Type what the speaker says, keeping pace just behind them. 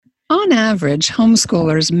average,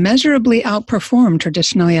 homeschoolers measurably outperform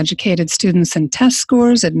traditionally educated students in test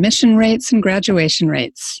scores, admission rates, and graduation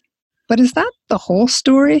rates. But is that the whole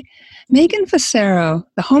story? Megan Facero,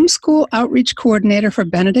 the Homeschool Outreach Coordinator for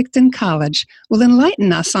Benedictine College, will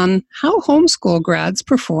enlighten us on how homeschool grads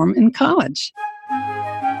perform in college.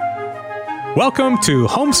 Welcome to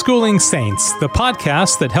Homeschooling Saints, the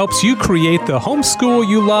podcast that helps you create the homeschool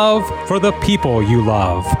you love for the people you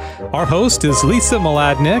love. Our host is Lisa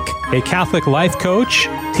Mladinich, a Catholic life coach,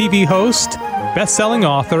 TV host, best-selling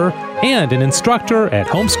author, and an instructor at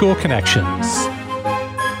Homeschool Connections.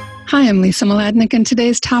 Hi, I'm Lisa Mladinich, and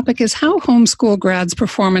today's topic is how homeschool grads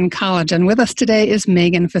perform in college. And with us today is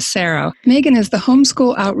Megan Facero. Megan is the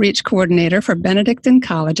Homeschool Outreach Coordinator for Benedictine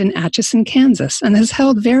College in Atchison, Kansas, and has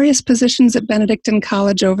held various positions at Benedictine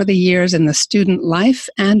College over the years in the student life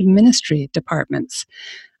and ministry departments.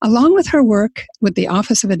 Along with her work with the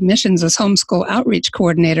Office of Admissions as Homeschool Outreach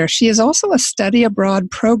Coordinator, she is also a Study Abroad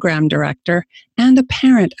Program Director and a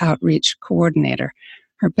Parent Outreach Coordinator.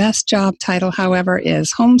 Her best job title, however,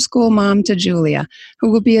 is Homeschool Mom to Julia,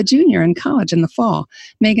 who will be a junior in college in the fall.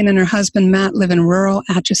 Megan and her husband, Matt, live in rural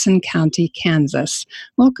Atchison County, Kansas.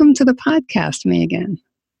 Welcome to the podcast, Megan.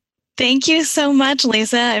 Thank you so much,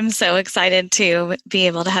 Lisa. I'm so excited to be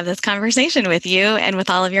able to have this conversation with you and with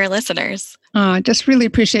all of your listeners. I just really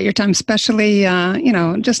appreciate your time, especially,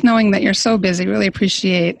 just knowing that you're so busy. Really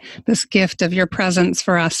appreciate this gift of your presence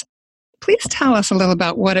for us. Please tell us a little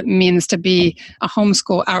about what it means to be a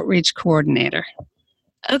homeschool outreach coordinator.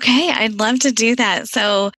 Okay, I'd love to do that.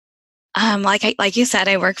 So, like you said,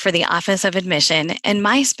 I work for the Office of Admission, and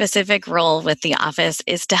my specific role with the office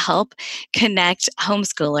is to help connect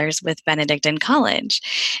homeschoolers with Benedictine College.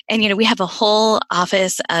 And, we have a whole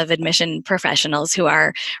Office of Admission professionals who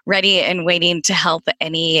are ready and waiting to help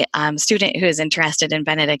any student who is interested in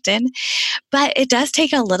Benedictine. But it does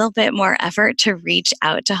take a little bit more effort to reach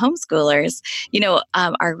out to homeschoolers.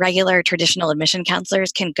 Our regular traditional admission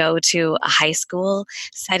counselors can go to a high school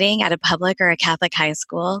setting at a public or a Catholic high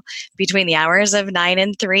school between the hours of 9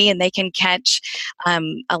 and 3, and they can catch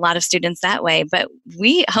a lot of students that way. But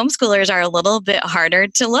we homeschoolers are a little bit harder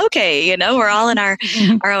to locate. We're all in our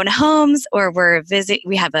own homes, or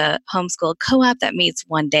we have a homeschool co-op that meets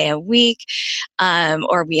one day a week,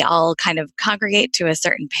 or we all kind of congregate to a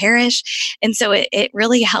certain parish. And so it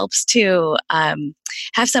really helps to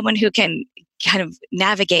have someone who can kind of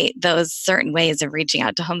navigate those certain ways of reaching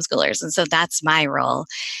out to homeschoolers. And so that's my role,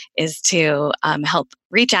 is to help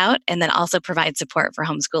reach out and then also provide support for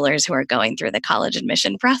homeschoolers who are going through the college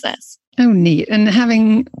admission process. Oh, neat. And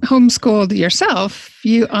having homeschooled yourself,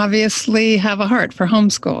 you obviously have a heart for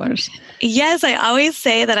homeschoolers. Yes, I always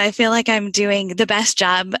say that I feel like I'm doing the best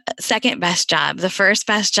job, second best job. The first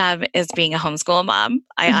best job is being a homeschool mom.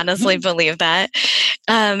 I honestly believe that.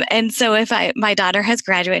 And so my daughter has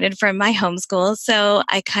graduated from my homeschool, so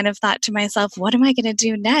I kind of thought to myself, what am I going to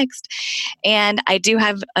do next? And I do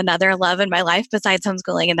have another love in my life besides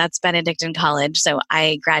homeschooling, and that's Benedictine College. So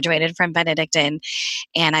I graduated from Benedictine,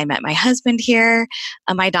 and I met my husband here.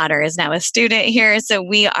 My daughter is now a student here, so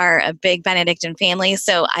we are a big Benedictine family.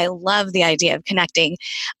 So I love the idea of connecting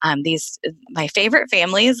my favorite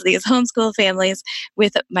families, these homeschool families,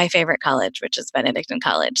 with my favorite college, which is Benedictine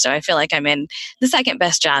College. So I feel like I'm in the second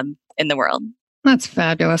best job in the world. That's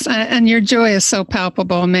fabulous. And your joy is so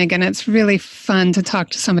palpable, Megan. It's really fun to talk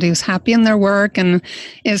to somebody who's happy in their work and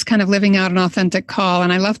is kind of living out an authentic call.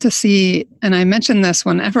 And I love to see, and I mention this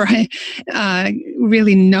whenever I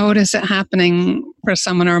really notice it happening for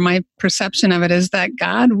someone, or my perception of it is that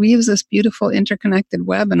God weaves this beautiful interconnected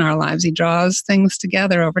web in our lives. He draws things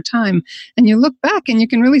together over time. And you look back and you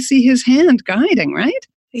can really see his hand guiding, right?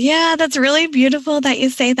 Yeah, that's really beautiful that you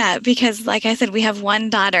say that, because like I said, we have one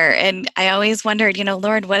daughter, and I always wondered,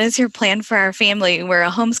 Lord, what is your plan for our family? We're a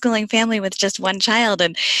homeschooling family with just one child,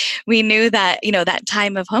 and we knew that, that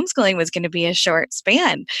time of homeschooling was going to be a short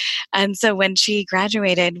span. And so when she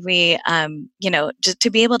graduated, we, just to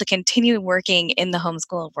be able to continue working in the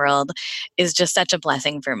homeschool world is just such a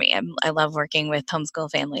blessing for me. I love working with homeschool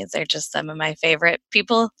families. They're just some of my favorite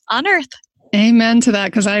people on earth. Amen to that,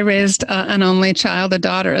 because I raised an only child, a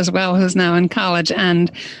daughter as well, who's now in college.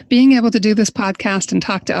 And being able to do this podcast and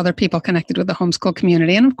talk to other people connected with the homeschool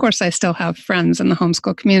community, and of course, I still have friends in the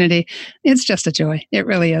homeschool community, it's just a joy. It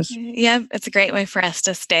really is. Yeah, it's a great way for us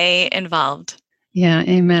to stay involved. Yeah,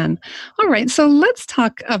 amen. All right, so let's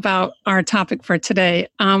talk about our topic for today.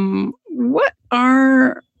 What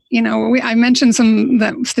are I mentioned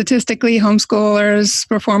that statistically homeschoolers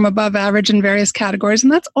perform above average in various categories,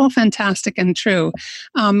 and that's all fantastic and true.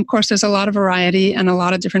 Of course, there's a lot of variety and a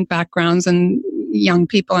lot of different backgrounds, and young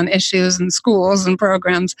people and issues and schools and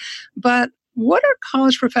programs. But what are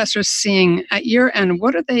college professors seeing at your end?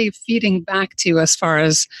 What are they feeding back to you as far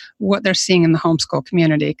as what they're seeing in the homeschool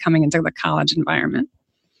community coming into the college environment?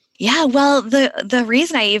 Yeah, well, the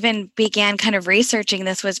reason I even began kind of researching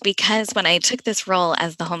this was because when I took this role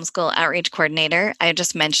as the homeschool outreach coordinator, I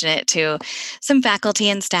just mentioned it to some faculty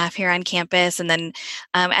and staff here on campus. And then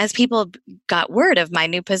as people got word of my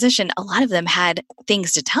new position, a lot of them had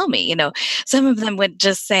things to tell me. Some of them would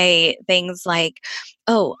just say things like,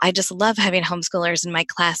 "Oh, I just love having homeschoolers in my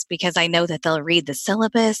class because I know that they'll read the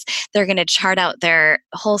syllabus. They're going to chart out their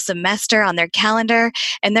whole semester on their calendar,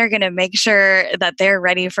 and they're going to make sure that they're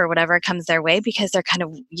ready for whatever comes their way because they're kind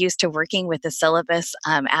of used to working with the syllabus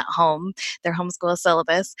at home, their homeschool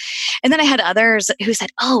syllabus." And then I had others who said,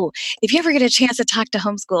 "Oh, if you ever get a chance to talk to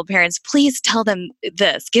homeschool parents, please tell them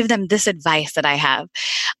this, give them this advice that I have."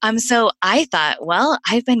 So I thought, well,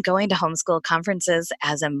 I've been going to homeschool conferences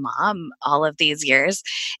as a mom all of these years,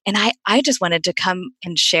 and I just wanted to come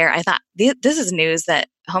and share. I thought, this is news that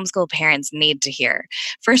homeschool parents need to hear.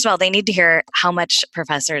 First of all, they need to hear how much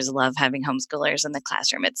professors love having homeschoolers in the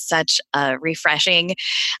classroom. It's such a refreshing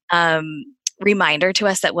um, reminder to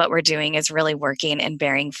us that what we're doing is really working and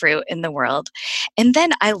bearing fruit in the world. And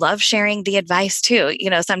then I love sharing the advice too.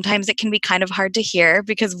 Sometimes it can be kind of hard to hear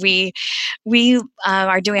because we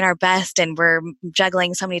are doing our best and we're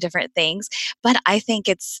juggling so many different things. But I think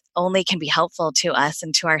it's only can be helpful to us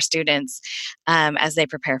and to our students as they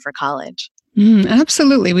prepare for college.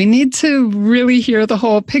 Absolutely. We need to really hear the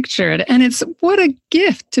whole picture. And it's what a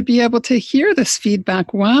gift to be able to hear this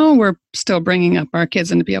feedback while we're still bringing up our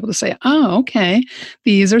kids and to be able to say, oh, okay,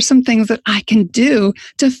 these are some things that I can do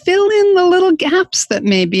to fill in the little gaps that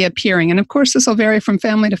may be appearing. And of course, this will vary from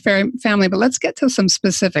family to family, but let's get to some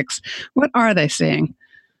specifics. What are they seeing?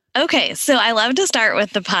 Okay, so I love to start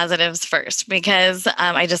with the positives first because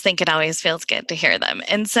I just think it always feels good to hear them.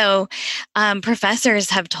 And so professors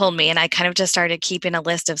have told me, and I kind of just started keeping a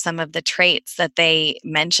list of some of the traits that they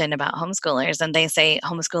mention about homeschoolers. And they say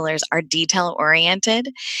homeschoolers are detail oriented.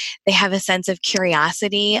 They have a sense of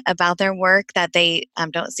curiosity about their work that they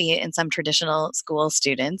don't see in some traditional school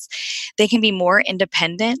students. They can be more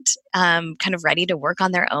independent, kind of ready to work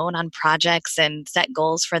on their own on projects and set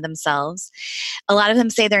goals for themselves. A lot of them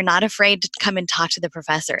say they're not afraid to come and talk to the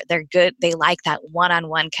professor. They're good. They like that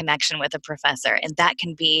one-on-one connection with a professor, and that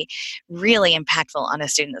can be really impactful on a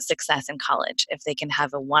student's success in college if they can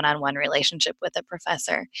have a one-on-one relationship with a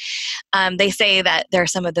professor. They say that they're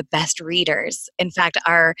some of the best readers. In fact,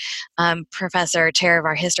 our professor, chair of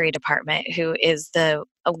our history department, who is the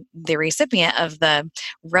recipient of the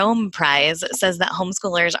Rome Prize, says that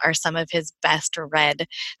homeschoolers are some of his best read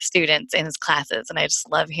students in his classes, and I just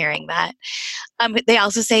love hearing that. They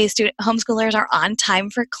also say homeschoolers are on time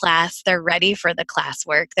for class. They're ready for the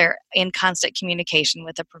classwork. They're in constant communication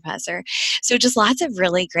with the professor. So just lots of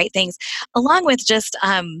really great things, along with just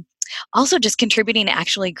also just contributing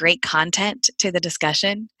actually great content to the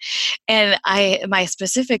discussion. And my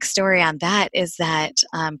specific story on that is that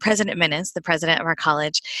President Minnis, the president of our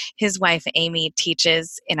college, his wife Amy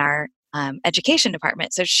teaches in our education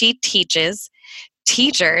department. So she teaches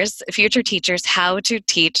future teachers, how to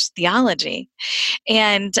teach theology.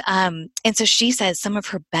 And so she says some of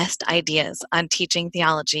her best ideas on teaching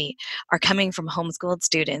theology are coming from homeschooled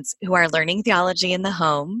students who are learning theology in the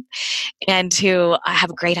home and who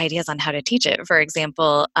have great ideas on how to teach it. For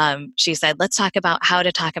example, she said, let's talk about how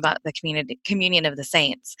to talk about the communion of the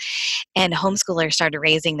saints. And homeschoolers started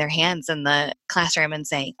raising their hands in the classroom and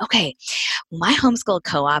saying, okay, my homeschool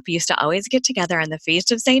co-op used to always get together on the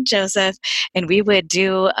Feast of St. Joseph, and we would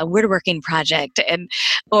do a woodworking project.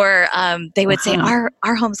 Or they would say, our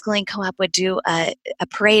homeschooling co-op would do a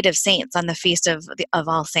parade of saints on the Feast of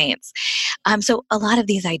All Saints. So a lot of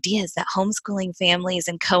these ideas that homeschooling families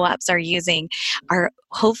and co-ops are using are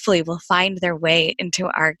hopefully will find their way into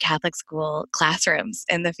our Catholic school classrooms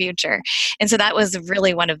in the future. And so that was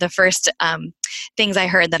really one of the first things I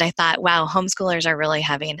heard that I thought, wow, homeschoolers are really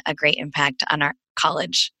having a great impact on our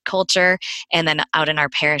college culture and then out in our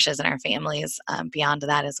parishes and our families beyond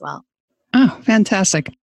that as well. Oh,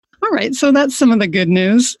 fantastic. All right, so that's some of the good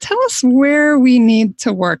news. Tell us where we need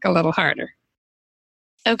to work a little harder.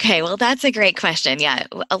 Okay, well, that's a great question. Yeah,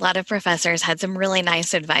 a lot of professors had some really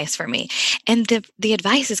nice advice for me. And the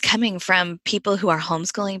advice is coming from people who are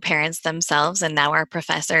homeschooling parents themselves and now are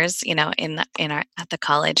professors, in our at the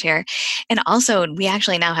college here. And also, we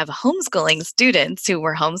actually now have homeschooling students who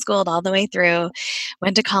were homeschooled all the way through,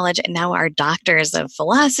 went to college, and now are doctors of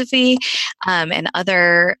philosophy and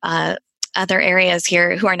other other areas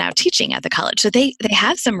here who are now teaching at the college. So they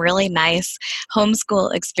have some really nice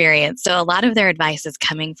homeschool experience. So a lot of their advice is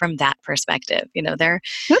coming from that perspective. That's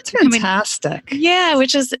They're coming. fantastic. Yeah,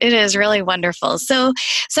 it is really wonderful. So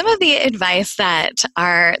some of the advice that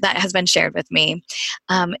has been shared with me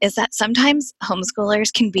is that sometimes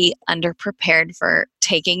homeschoolers can be underprepared for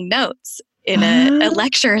taking notes in a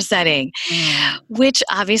lecture setting, which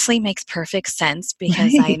obviously makes perfect sense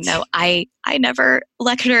because I know I never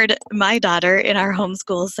lectured my daughter in our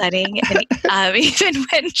homeschool setting, and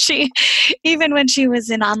even when she was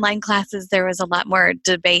in online classes, there was a lot more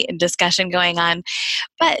debate and discussion going on.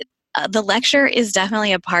 But the lecture is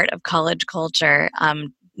definitely a part of college culture,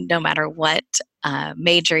 no matter what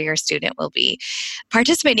major your student will be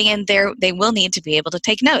participating in. They will need to be able to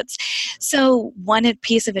take notes. So one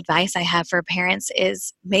piece of advice I have for parents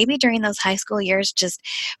is maybe during those high school years, just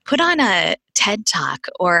put on a TED Talk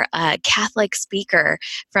or a Catholic speaker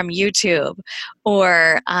from YouTube,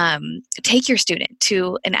 or take your student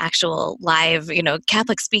to an actual live,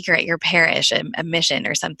 Catholic speaker at your parish, a mission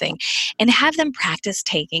or something, and have them practice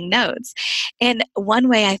taking notes. And one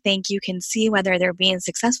way I think you can see whether they're being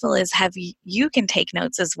successful is you can take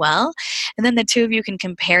notes as well. And then the two of you can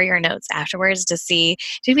compare your notes afterwards to see,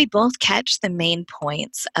 did we both catch the main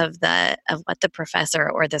points of what the professor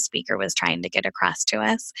or the speaker was trying to get across to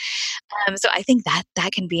us? So I think that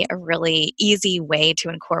can be a really easy way to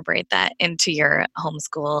incorporate that into your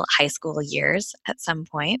homeschool high school years at some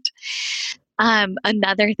point.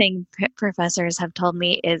 Another thing professors have told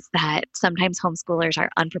me is that sometimes homeschoolers are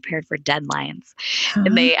unprepared for deadlines.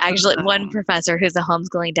 And they actually, one professor who's a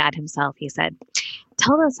homeschooling dad himself, he said,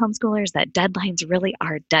 tell those homeschoolers that deadlines really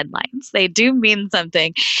are deadlines. They do mean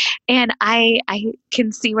something. And I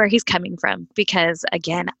can see where he's coming from because,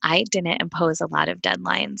 again, I didn't impose a lot of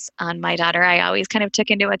deadlines on my daughter. I always kind of took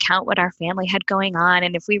into account what our family had going on.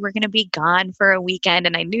 And if we were going to be gone for a weekend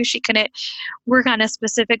and I knew she couldn't work on a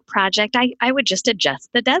specific project, I would just adjust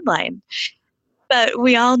the deadline. But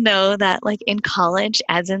we all know that, like in college,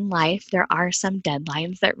 as in life, there are some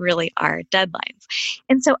deadlines that really are deadlines.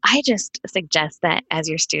 And so I just suggest that as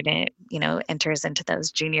your student, enters into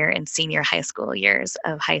those junior and senior high school years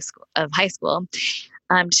of high school,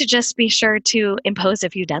 to just be sure to impose a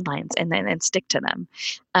few deadlines and stick to them.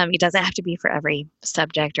 It doesn't have to be for every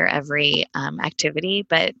subject or every activity,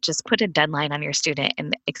 but just put a deadline on your student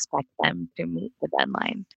and expect them to meet the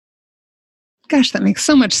deadline. Gosh, that makes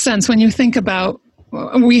so much sense when you think about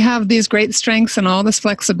we have these great strengths and all this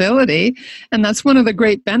flexibility. And that's one of the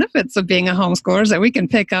great benefits of being a homeschooler is that we can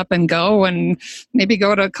pick up and go and maybe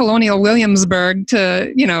go to Colonial Williamsburg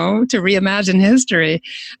to reimagine history.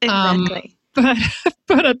 Exactly.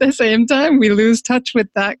 But at the same time, we lose touch with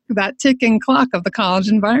that ticking clock of the college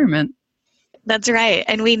environment. That's right.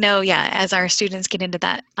 And we know, as our students get into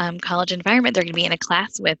that college environment, they're going to be in a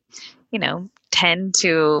class with, 10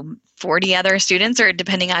 to 40 other students, or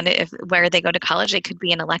depending on where they go to college, they could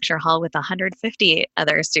be in a lecture hall with 150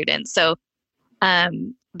 other students. So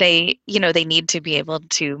they need to be able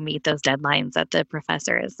to meet those deadlines that the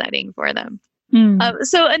professor is setting for them.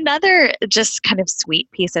 So another just kind of sweet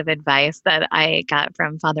piece of advice that I got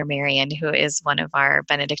from Father Marion, who is one of our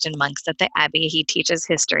Benedictine monks at the Abbey, he teaches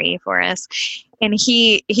history for us. And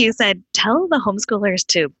he said, tell the homeschoolers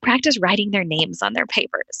to practice writing their names on their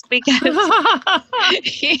papers, because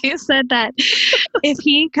he said that if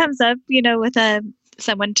he comes up, with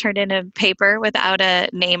someone turned in a paper without a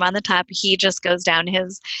name on the top, he just goes down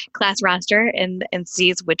his class roster and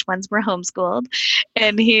sees which ones were homeschooled.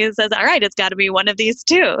 And he says, all right, it's got to be one of these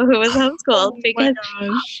two who was homeschooled, because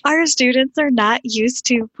our students are not used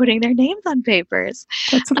to putting their names on papers.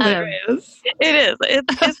 That's hilarious. It is.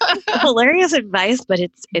 It's hilarious advice, but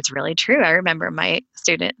it's really true. I remember my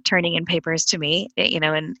student turning in papers to me,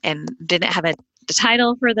 and didn't have the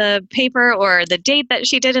title for the paper or the date that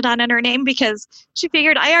she did it on in her name, because she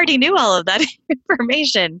figured I already knew all of that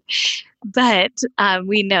information. But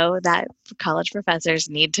we know that college professors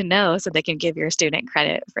need to know so they can give your student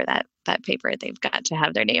credit for that paper. They've got to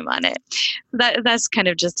have their name on it. That's kind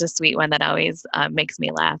of just a sweet one that always makes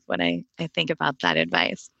me laugh when I think about that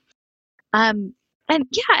advice.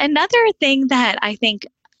 Another thing that I think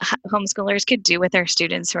homeschoolers could do with their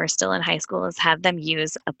students who are still in high school is have them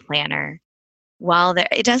use a planner.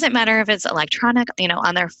 It doesn't matter if it's electronic,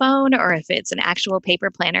 on their phone, or if it's an actual paper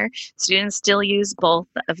planner. Students still use both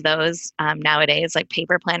of those nowadays. Like,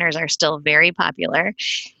 paper planners are still very popular.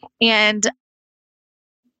 And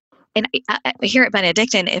here at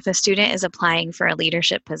Benedictine, if a student is applying for a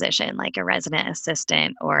leadership position, like a resident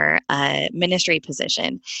assistant or a ministry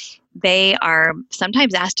position, they are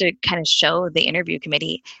sometimes asked to kind of show the interview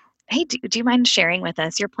committee hey, do you mind sharing with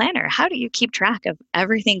us your planner? How do you keep track of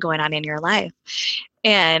everything going on in your life?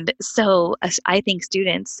 And so I think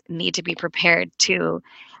students need to be prepared to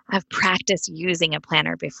have practice using a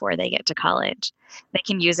planner before they get to college. They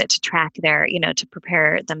can use it to track to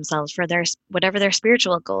prepare themselves for whatever their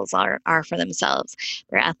spiritual goals are for themselves,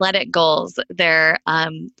 their athletic goals, their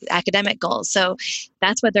academic goals. So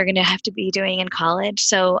that's what they're going to have to be doing in college.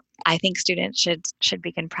 So I think students should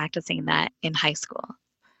begin practicing that in high school.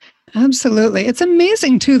 Absolutely. It's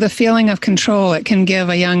amazing, too, the feeling of control it can give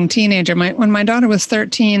a young teenager. When my daughter was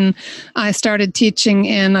 13, I started teaching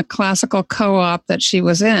in a classical co-op that she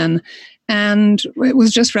was in. And it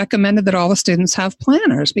was just recommended that all the students have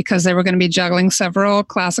planners because they were going to be juggling several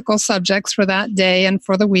classical subjects for that day and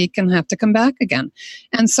for the week and have to come back again.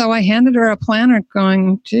 And so I handed her a planner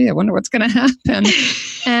going, gee, I wonder what's going to happen.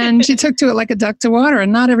 And she took to it like a duck to water.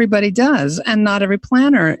 And not everybody does. And not every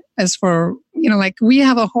planner is for, like we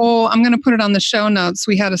have a whole, I'm going to put it on the show notes.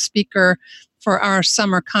 We had a speaker for our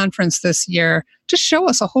summer conference this year to show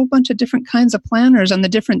us a whole bunch of different kinds of planners and the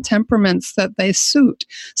different temperaments that they suit.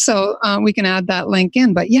 So we can add that link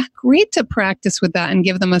in. But yeah, great to practice with that and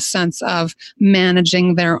give them a sense of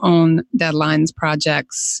managing their own deadlines,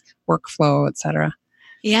 projects, workflow, etc.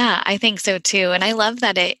 Yeah, I think so too. And I love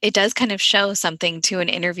that it does kind of show something to an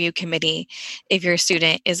interview committee if your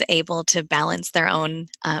student is able to balance their own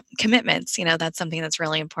commitments. That's something that's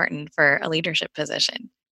really important for a leadership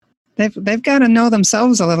position. They've got to know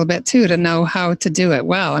themselves a little bit too to know how to do it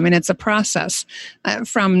well. I mean, it's a process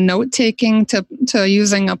from note taking to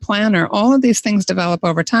using a planner. All of these things develop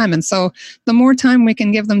over time, and so the more time we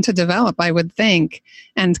can give them to develop, I would think,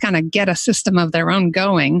 and kind of get a system of their own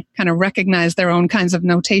going, kind of recognize their own kinds of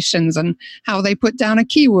notations and how they put down a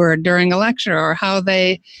keyword during a lecture or how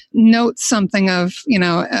they note something of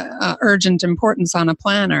urgent importance on a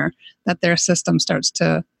planner, that their system starts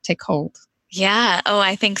to take hold. Yeah. Oh,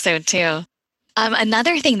 I think so too.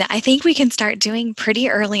 Another thing that I think we can start doing pretty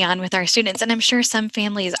early on with our students, and I'm sure some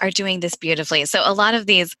families are doing this beautifully. So a lot of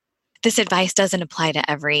this advice doesn't apply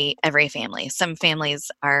to every family. Some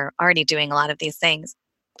families are already doing a lot of these things.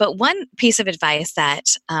 But one piece of advice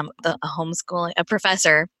that a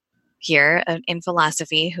professor here in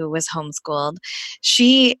philosophy who was homeschooled,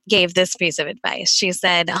 she gave this piece of advice. She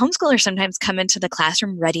said, homeschoolers sometimes come into the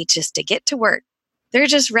classroom ready just to get to work. They're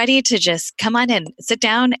just ready to just come on and sit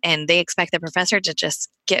down, and they expect the professor to just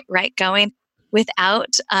get right going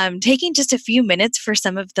without taking just a few minutes for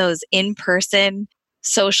some of those in-person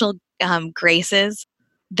social graces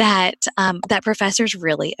that professors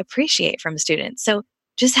really appreciate from students. So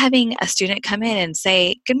just having a student come in and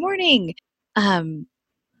say, good morning,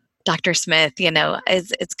 Dr. Smith,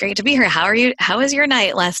 it's great to be here. How are you? How was your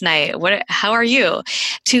night last night? How are you?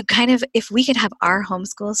 To kind of, if we could have our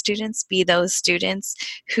homeschool students be those students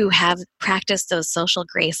who have practiced those social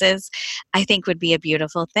graces, I think would be a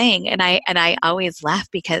beautiful thing. And I always laugh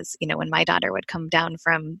because, when my daughter would come down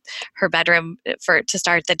from her bedroom to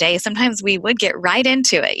start the day, sometimes we would get right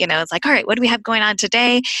into it. It's like, all right, what do we have going on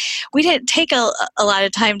today? We didn't take a lot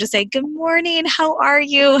of time to say, good morning. How are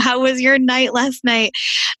you? How was your night last night?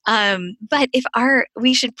 But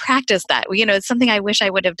we should practice that. It's something I wish I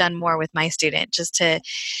would have done more with my student, just to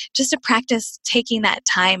practice taking that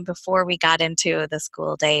time before we got into the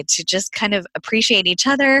school day to just kind of appreciate each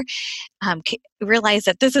other, realize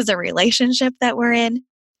that this is a relationship that we're in,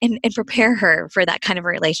 and prepare her for that kind of a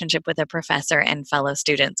relationship with a professor and fellow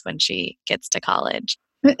students when she gets to college.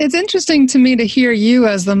 It's interesting to me to hear you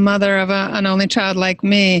as the mother of an only child like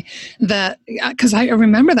me, that because I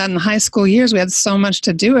remember that in the high school years, we had so much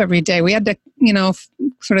to do every day. We had to,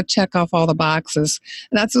 sort of check off all the boxes.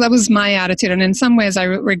 That was my attitude. And in some ways I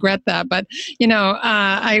regret that, but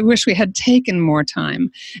I wish we had taken more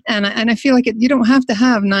time. And I feel like you don't have to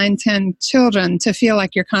have 9, 10 children to feel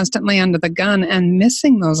like you're constantly under the gun and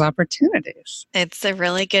missing those opportunities. It's a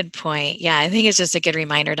really good point. Yeah, I think it's just a good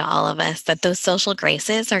reminder to all of us that those social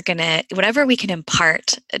graces are whatever we can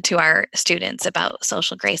impart to our students about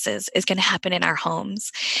social graces is going to happen in our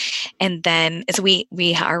homes. And then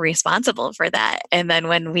we are responsible for that. And then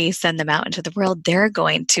when we send them out into the world, they're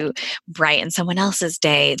going to brighten someone else's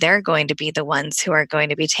day. They're going to be the ones who are going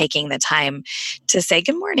to be taking the time to say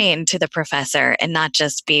good morning to the professor and not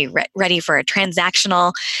just be ready for a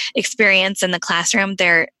transactional experience in the classroom.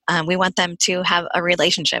 They're we want them to have a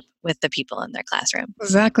relationship with the people in their classroom.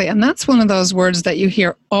 Exactly. And that's one of those words that you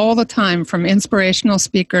hear all the time from inspirational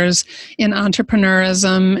speakers in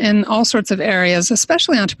entrepreneurism, in all sorts of areas,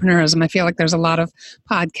 especially entrepreneurism. I feel like there's a lot of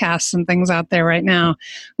podcasts and things out there right now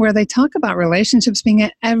where they talk about relationships being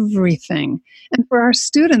everything. And for our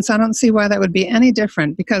students, I don't see why that would be any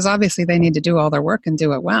different, because obviously they need to do all their work and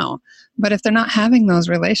do it well. But if they're not having those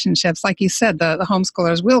relationships, like you said, the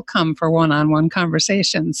homeschoolers will come for one-on-one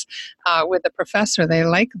conversations with the professor. They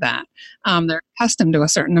like that. They're accustomed to a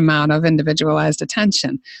certain amount of individualized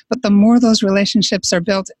attention. But the more those relationships are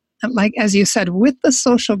built, like as you said, with the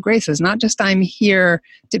social graces, not just I'm here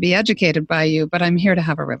to be educated by you, but I'm here to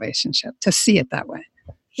have a relationship, to see it that way.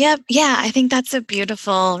 Yep. Yeah, I think that's a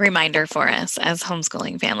beautiful reminder for us as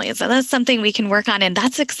homeschooling families. So that's something we can work on. And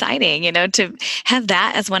that's exciting, to have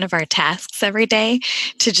that as one of our tasks every day,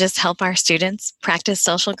 to just help our students practice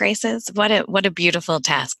social graces. What a beautiful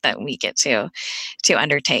task that we get to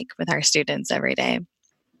undertake with our students every day.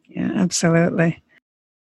 Yeah, absolutely.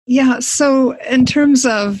 Yeah. So in terms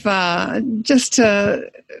of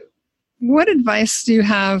what advice do you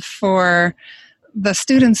have for the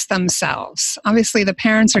students themselves? Obviously, the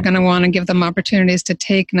parents are going to want to give them opportunities to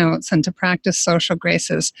take notes and to practice social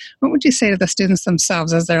graces. What would you say to the students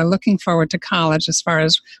themselves as they're looking forward to college, as far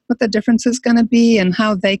as what the difference is going to be and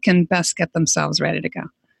how they can best get themselves ready to go?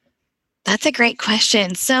 That's a great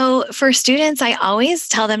question. So for students, I always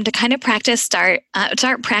tell them to kind of start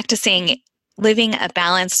practicing living a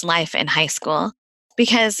balanced life in high school,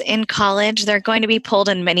 because in college, they're going to be pulled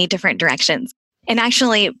in many different directions. And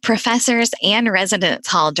actually, professors and residence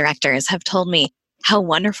hall directors have told me how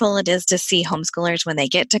wonderful it is to see homeschoolers when they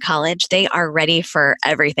get to college. They are ready for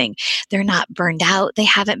everything. They're not burned out. They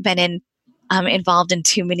haven't been involved in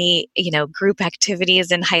too many, group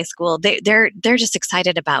activities in high school. They're just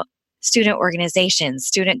excited about student organizations,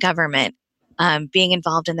 student government, being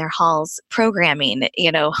involved in their halls, programming,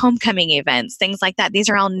 homecoming events, things like that. These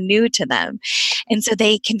are all new to them. And so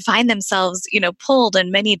they can find themselves, pulled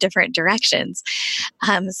in many different directions.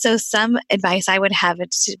 So some advice I would have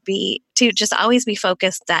it to just always be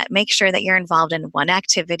focused, that make sure that you're involved in one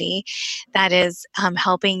activity that is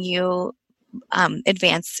helping you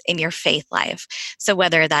advance in your faith life. So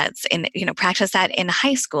whether that's practice that in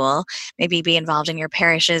high school, maybe be involved in your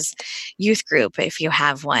parish's youth group if you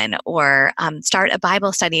have one, or start a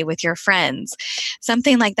Bible study with your friends,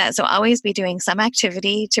 something like that. So always be doing some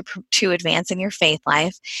activity to advance in your faith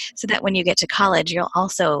life, so that when you get to college, you'll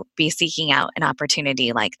also be seeking out an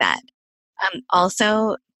opportunity like that.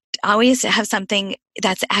 Also, always have something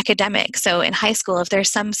that's academic. So in high school, if there's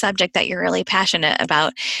some subject that you're really passionate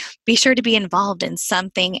about, be sure to be involved in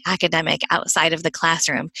something academic outside of the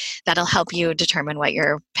classroom that'll help you determine where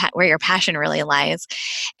your passion really lies.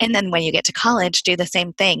 And then when you get to college, do the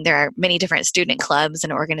same thing. There are many different student clubs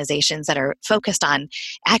and organizations that are focused on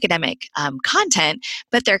academic content,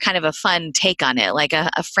 but they're kind of a fun take on it, like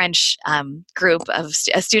a French group of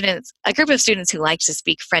students who like to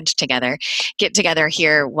speak French together, get together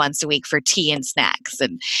here once a week for tea and snacks.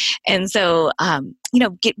 And so,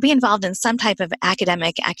 be involved in some type of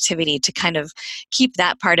academic activity to kind of keep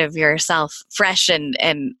that part of yourself fresh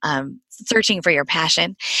and searching for your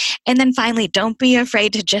passion. And then finally, don't be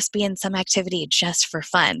afraid to just be in some activity just for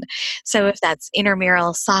fun. So if that's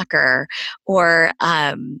intramural soccer, or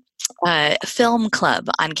a film club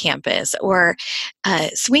on campus, or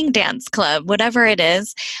a swing dance club, whatever it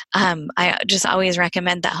is, I just always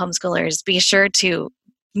recommend that homeschoolers be sure to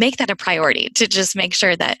make that a priority, to just make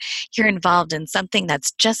sure that you're involved in something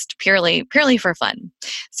that's just purely for fun.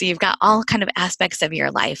 So you've got all kind of aspects of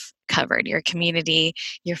your life covered: your community,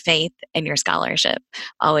 your faith, and your scholarship,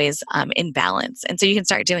 always in balance. And so you can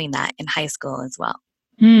start doing that in high school as well.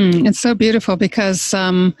 It's so beautiful, because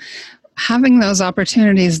having those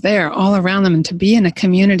opportunities there all around them, and to be in a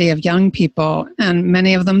community of young people, and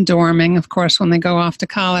many of them dorming, of course, when they go off to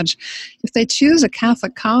college. If they choose a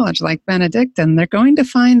Catholic college like Benedictine, they're going to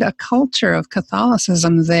find a culture of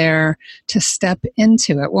Catholicism there to step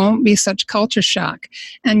into. It won't be such culture shock.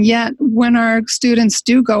 And yet, when our students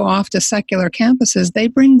do go off to secular campuses, they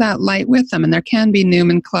bring that light with them, and there can be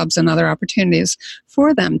Newman clubs and other opportunities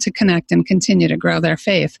for them to connect and continue to grow their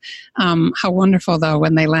faith. How wonderful, though,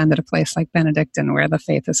 when they land at a place like Benedictine, where the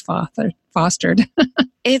faith is fostered.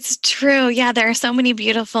 It's true. Yeah, there are so many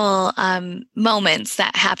beautiful moments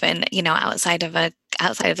that happen, outside of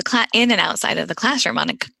the class, in and outside of the classroom on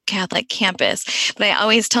a Catholic campus. But I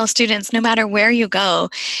always tell students, no matter where you go,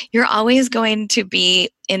 you're always going to be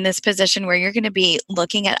in this position where you're going to be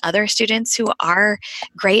looking at other students who are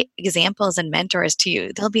great examples and mentors to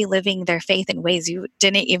you. They'll be living their faith in ways you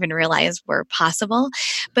didn't even realize were possible,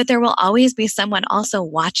 but there will always be someone also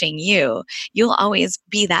watching you. You'll always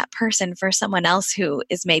be that person for someone else who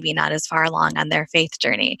is maybe not as far along on their faith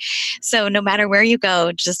journey. So no matter where you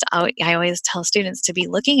go, I always tell students to be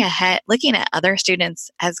looking ahead, looking at other students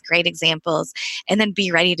as great examples, and then be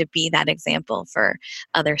ready to be that example for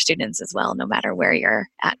other students as well, no matter where you're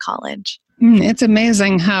at college. It's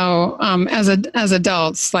amazing how, as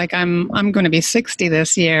adults, like I'm going to be 60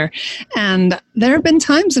 this year, and there have been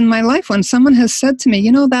times in my life when someone has said to me,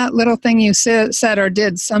 that little thing you said or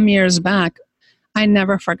did some years back, I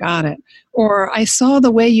never forgot it. Or I saw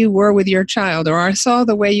the way you were with your child, or I saw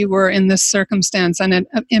the way you were in this circumstance, and it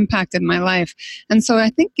impacted my life. And so I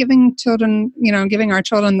think giving our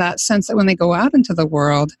children that sense that when they go out into the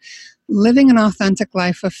world, living an authentic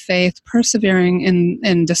life of faith, persevering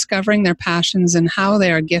in discovering their passions and how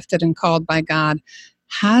they are gifted and called by God,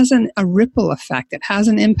 has a ripple effect. It has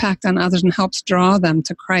an impact on others and helps draw them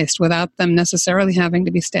to Christ without them necessarily having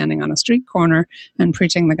to be standing on a street corner and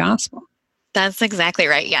preaching the gospel. That's exactly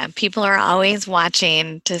right. Yeah. People are always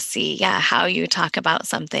watching to see, how you talk about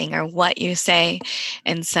something or what you say.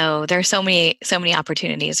 And so there's so many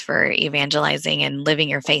opportunities for evangelizing and living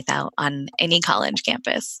your faith out on any college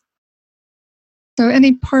campus. So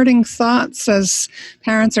any parting thoughts as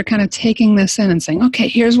parents are kind of taking this in and saying, okay,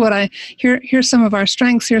 here's some of our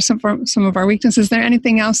strengths, here's some of our weaknesses. Is there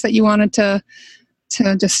anything else that you wanted to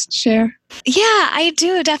just share? Yeah, I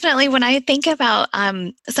do definitely. When I think about I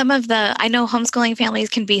know homeschooling families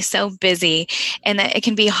can be so busy and that it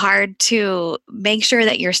can be hard to make sure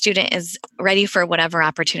that your student is ready for whatever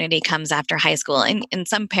opportunity comes after high school. And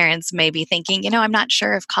some parents may be thinking, I'm not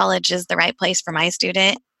sure if college is the right place for my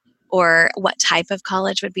student, or what type of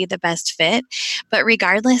college would be the best fit. But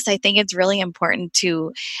regardless, I think it's really important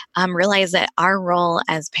to realize that our role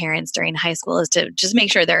as parents during high school is to just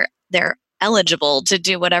make sure they're eligible to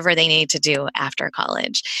do whatever they need to do after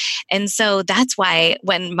college. And so that's why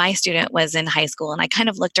when my student was in high school and I kind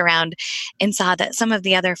of looked around and saw that some of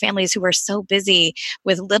the other families who were so busy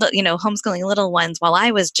with homeschooling little ones while I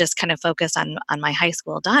was just kind of focused on my high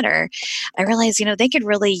school daughter, I realized, they could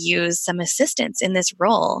really use some assistance in this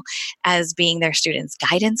role as being their student's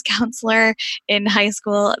guidance counselor in high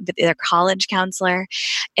school, their college counselor.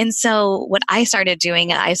 And so what I started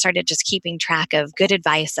doing, I started just keeping track of good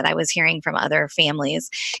advice that I was hearing from other families,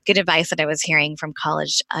 good advice that I was hearing from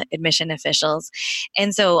college admission officials.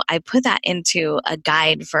 And so I put that into a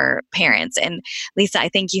guide for parents. And Lisa, I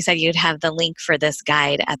think you said you'd have the link for this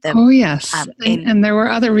guide at the... Oh, yes. And there were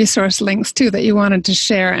other resource links too that you wanted to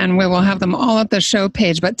share, and we will have them all at the show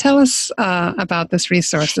page. But tell us about this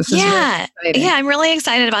resource. This is really exciting. Yeah, I'm really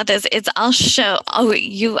excited about this. I'll show. I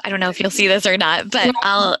don't know if you'll see this or not, but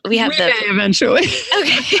we may eventually.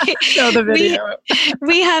 Okay. Show the video.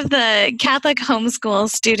 We have the Catholic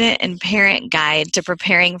Homeschool Student and Parent Guide to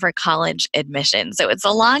Preparing for College Admission. So it's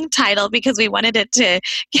a long title because we wanted it to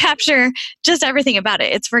capture just everything about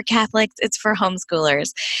it. It's for Catholics, it's for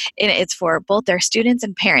homeschoolers, and it's for both their students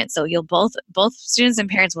and parents. So you'll both students and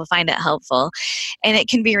parents will find it helpful. And it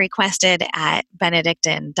can be requested at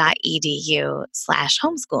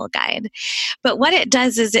benedictine.edu/homeschool guide. But what it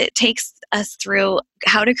does is it takes us through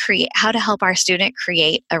how to help our student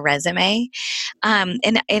create a resume.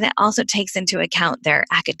 And it also takes into account their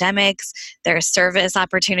academics, their service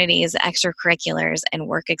opportunities, extracurriculars, and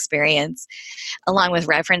work experience, along with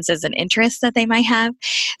references and interests that they might have.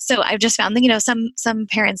 So I've just found that, some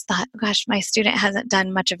parents thought, gosh, my student hasn't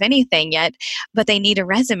done much of anything yet, but they need a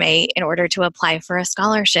resume in order to apply for a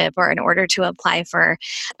scholarship or in order to apply for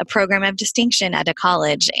a program of distinction at a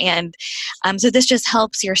college. And so this just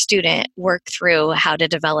helps your student work through how to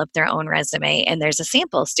develop their own resume. And there's a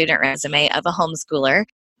sample student resume of a homeschooler,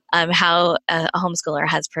 how a homeschooler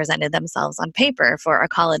has presented themselves on paper for a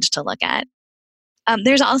college to look at.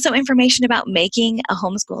 There's also information about making a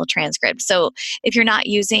homeschool transcript. So if you're not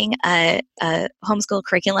using a homeschool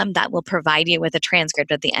curriculum that will provide you with a transcript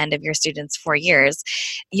at the end of your student's 4 years,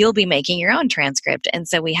 you'll be making your own transcript. And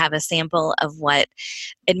so we have a sample of what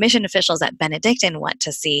admission officials at Benedictine want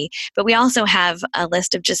to see. But we also have a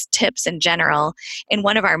list of just tips in general. And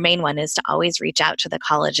one of our main one is to always reach out to the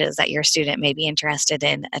colleges that your student may be interested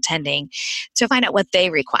in attending to find out what they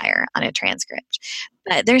require on a transcript.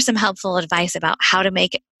 But there's some helpful advice about how to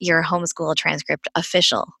make your homeschool transcript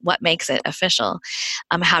official, what makes it official,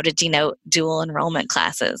 how to denote dual enrollment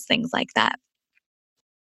classes, things like that.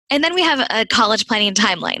 And then we have a college planning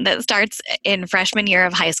timeline that starts in freshman year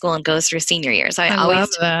of high school and goes through senior year. So I love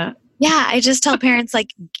that. Yeah, I just tell parents, like,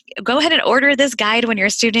 go ahead and order this guide when your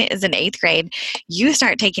student is in 8th grade. You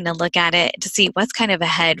start taking a look at it to see what's kind of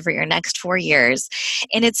ahead for your next 4 years.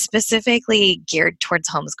 And it's specifically geared towards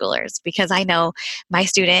homeschoolers, because I know my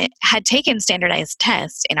student had taken standardized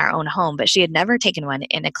tests in our own home, but she had never taken one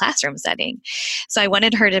in a classroom setting. So I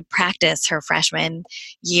wanted her to practice her freshman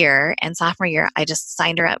year, and sophomore year, I just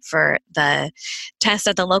signed her up for the test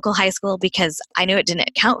at the local high school because I knew it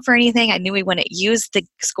didn't count for anything. I knew we wouldn't use the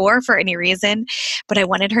score for any reason, but I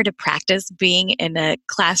wanted her to practice being in a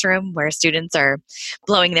classroom where students are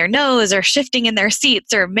blowing their nose or shifting in their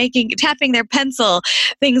seats or tapping their pencil,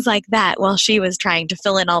 things like that, while she was trying to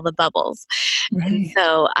fill in all the bubbles. Right. And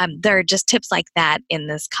so there are just tips like that in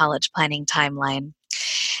this college planning timeline.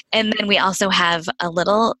 And then we also have a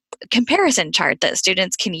little comparison chart that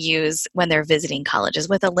students can use when they're visiting colleges,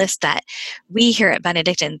 with a list that we here at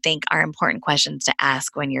Benedictine think are important questions to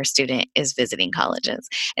ask when your student is visiting colleges.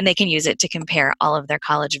 And they can use it to compare all of their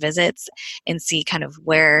college visits and see kind of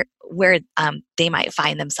where they might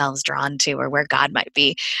find themselves drawn to, or where God might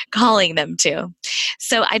be calling them to.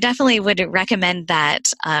 So I definitely would recommend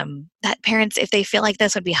that that parents, if they feel like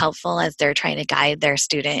this would be helpful as they're trying to guide their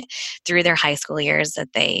student through their high school years,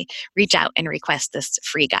 that they reach out and request this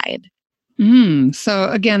free guide. So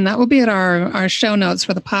again, that will be at our show notes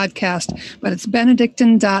for the podcast, but it's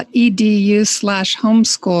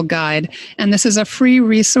benedictine.edu/homeschool guide. And this is a free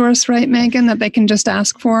resource, right, Megan, that they can just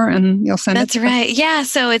ask for and you'll send That's it? That's right. Yeah.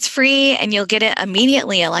 So it's free and you'll get it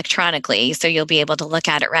immediately electronically. So you'll be able to look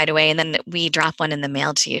at it right away. And then we drop one in the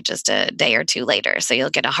mail to you just a day or two later. So you'll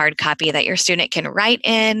get a hard copy that your student can write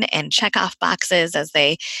in and check off boxes as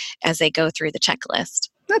they go through the checklist.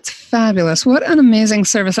 That's fabulous. What an amazing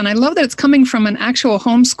service. And I love that it's coming from an actual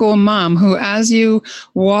homeschool mom who, as you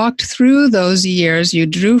walked through those years, you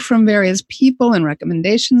drew from various people and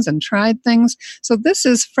recommendations and tried things. So this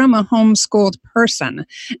is from a homeschooled person.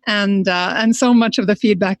 And so much of the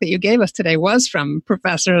feedback that you gave us today was from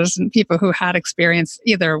professors and people who had experience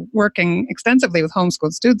either working extensively with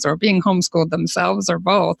homeschooled students or being homeschooled themselves, or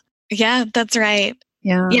both. Yeah, that's right.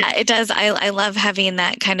 Yeah, it does. I love having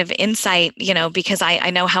that kind of insight, because I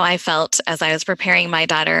know how I felt as I was preparing my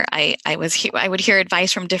daughter. I would hear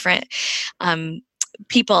advice from different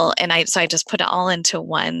people, and I just put it all into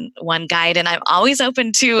one guide. And I'm always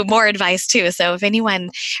open to more advice too. So if anyone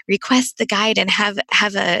requests the guide and have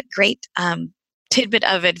a great tidbit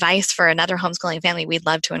of advice for another homeschooling family, we'd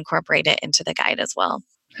love to incorporate it into the guide as well.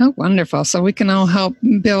 How wonderful. So we can all help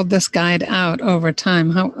build this guide out over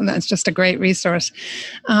time. That's just a great resource.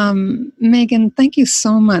 Megan, thank you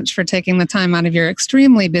so much for taking the time out of your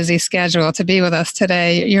extremely busy schedule to be with us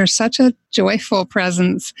today. You're such a joyful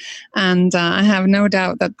presence, and I have no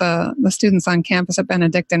doubt that the students on campus at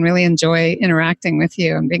Benedictine really enjoy interacting with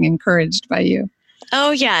you and being encouraged by you.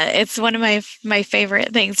 Oh, yeah. It's one of my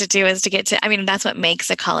favorite things to do is to get to, that's what makes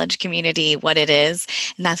a college community what it is.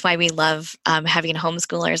 And that's why we love having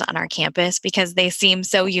homeschoolers on our campus, because they seem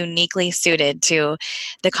so uniquely suited to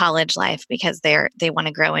the college life, because they want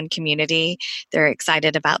to grow in community. They're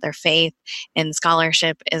excited about their faith, and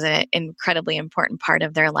scholarship is an incredibly important part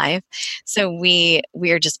of their life. So we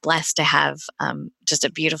are just blessed to have just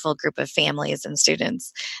a beautiful group of families and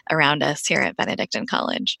students around us here at Benedictine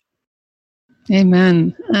College.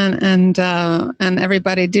 Amen. And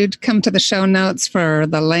everybody do come to the show notes for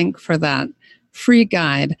the link for that free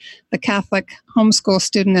guide, the Catholic Homeschool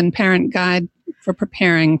Student and Parent Guide for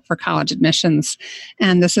Preparing for College Admissions.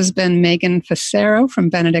 And this has been Megan Facero from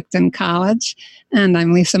Benedictine College. And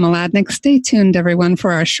I'm Lisa Mladinich. Stay tuned, everyone,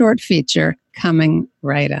 for our short feature coming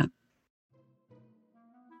right up.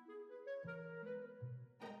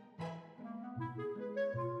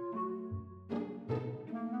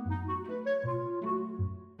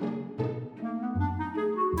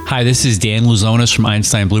 Hi, this is Dan Luzonis from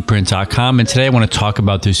EinsteinBlueprint.com, and today I want to talk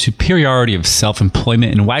about the superiority of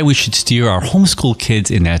self-employment and why we should steer our homeschool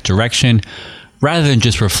kids in that direction rather than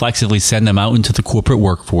just reflexively send them out into the corporate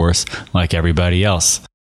workforce like everybody else.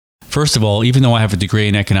 First of all, even though I have a degree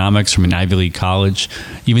in economics from an Ivy League college,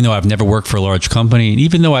 even though I've never worked for a large company, and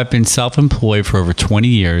even though I've been self-employed for over 20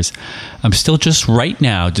 years, I'm still just right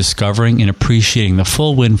now discovering and appreciating the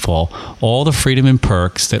full windfall, all the freedom and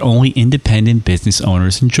perks that only independent business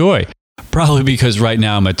owners enjoy. Probably because right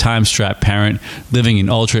now I'm a time-strapped parent living in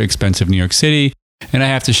ultra-expensive New York City And I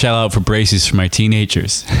have to shout out for braces for my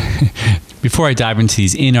teenagers. Before I dive into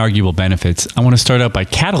these inarguable benefits, I want to start out by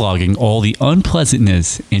cataloging all the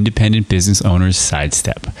unpleasantness independent business owners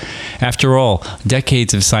sidestep. After all,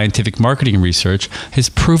 decades of scientific marketing research has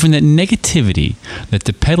proven that negativity, that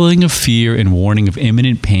the peddling of fear and warning of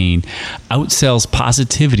imminent pain, outsells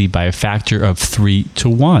positivity by a factor of 3 to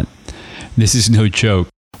 1. This is no joke.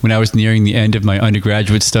 When I was nearing the end of my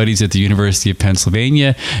undergraduate studies at the University of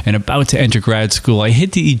Pennsylvania and about to enter grad school, I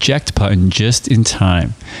hit the eject button just in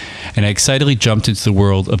time. And I excitedly jumped into the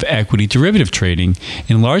world of equity derivative trading,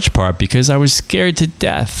 in large part because I was scared to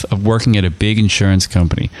death of working at a big insurance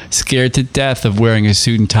company, scared to death of wearing a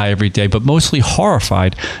suit and tie every day, but mostly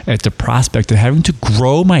horrified at the prospect of having to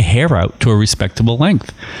grow my hair out to a respectable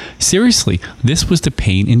length. Seriously, this was the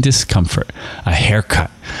pain and discomfort, a haircut,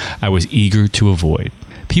 I was eager to avoid.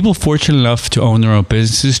 People fortunate enough to own their own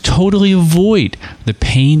businesses totally avoid the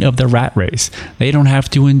pain of the rat race. They don't have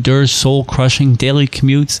to endure soul-crushing daily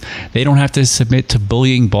commutes. They don't have to submit to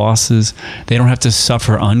bullying bosses. They don't have to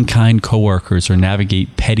suffer unkind coworkers or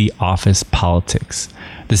navigate petty office politics.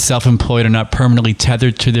 The self-employed are not permanently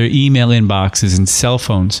tethered to their email inboxes and cell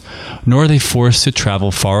phones, nor are they forced to travel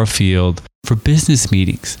far afield for business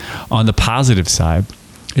meetings. On the positive side,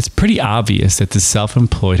 it's pretty obvious that the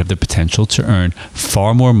self-employed have the potential to earn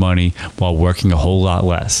far more money while working a whole lot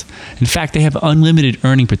less. In fact, they have unlimited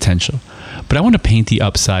earning potential. But I want to paint the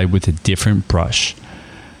upside with a different brush.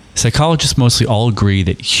 Psychologists mostly all agree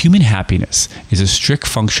that human happiness is a strict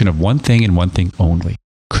function of one thing and one thing only: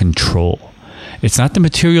 control. It's not the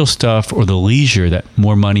material stuff or the leisure that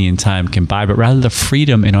more money and time can buy, but rather the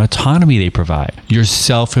freedom and autonomy they provide. Your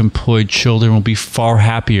self-employed children will be far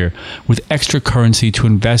happier with extra currency to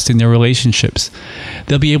invest in their relationships.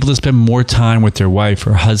 They'll be able to spend more time with their wife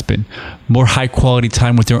or husband, more high-quality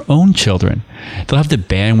time with their own children. They'll have the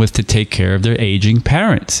bandwidth to take care of their aging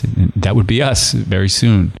parents. And that would be us very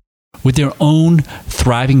soon. With their own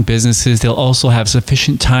thriving businesses, they'll also have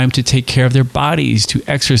sufficient time to take care of their bodies, to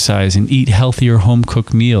exercise and eat healthier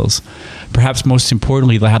home-cooked meals. Perhaps most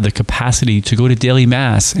importantly, they'll have the capacity to go to daily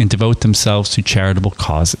mass and devote themselves to charitable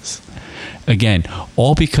causes. Again,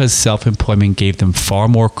 all because self-employment gave them far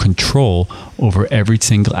more control over every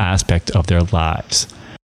single aspect of their lives.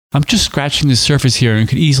 I'm just scratching the surface here and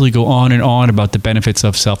could easily go on and on about the benefits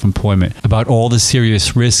of self-employment, about all the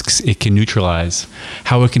serious risks it can neutralize,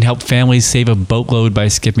 how it can help families save a boatload by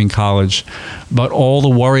skipping college, about all the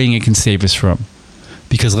worrying it can save us from.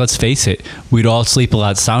 Because let's face it, we'd all sleep a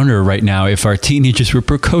lot sounder right now if our teenagers were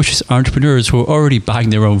precocious entrepreneurs who are already buying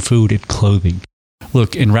their own food and clothing.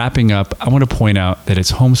 Look, in wrapping up, I want to point out that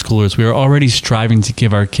as homeschoolers, we are already striving to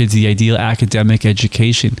give our kids the ideal academic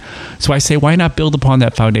education. So I say, why not build upon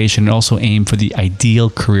that foundation and also aim for the ideal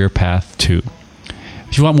career path too?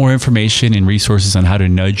 If you want more information and resources on how to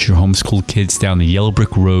nudge your homeschool kids down the yellow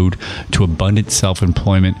brick road to abundant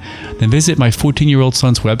self-employment, then visit my 14-year-old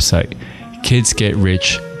son's website,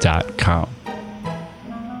 kidsgetrich.com.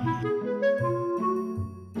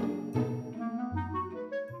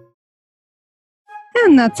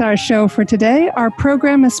 And that's our show for today. Our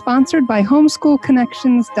program is sponsored by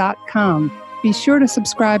homeschoolconnections.com. Be sure to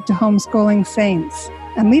subscribe to Homeschooling Saints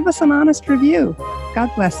and leave us an honest review.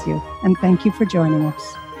 God bless you, and thank you for joining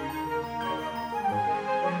us.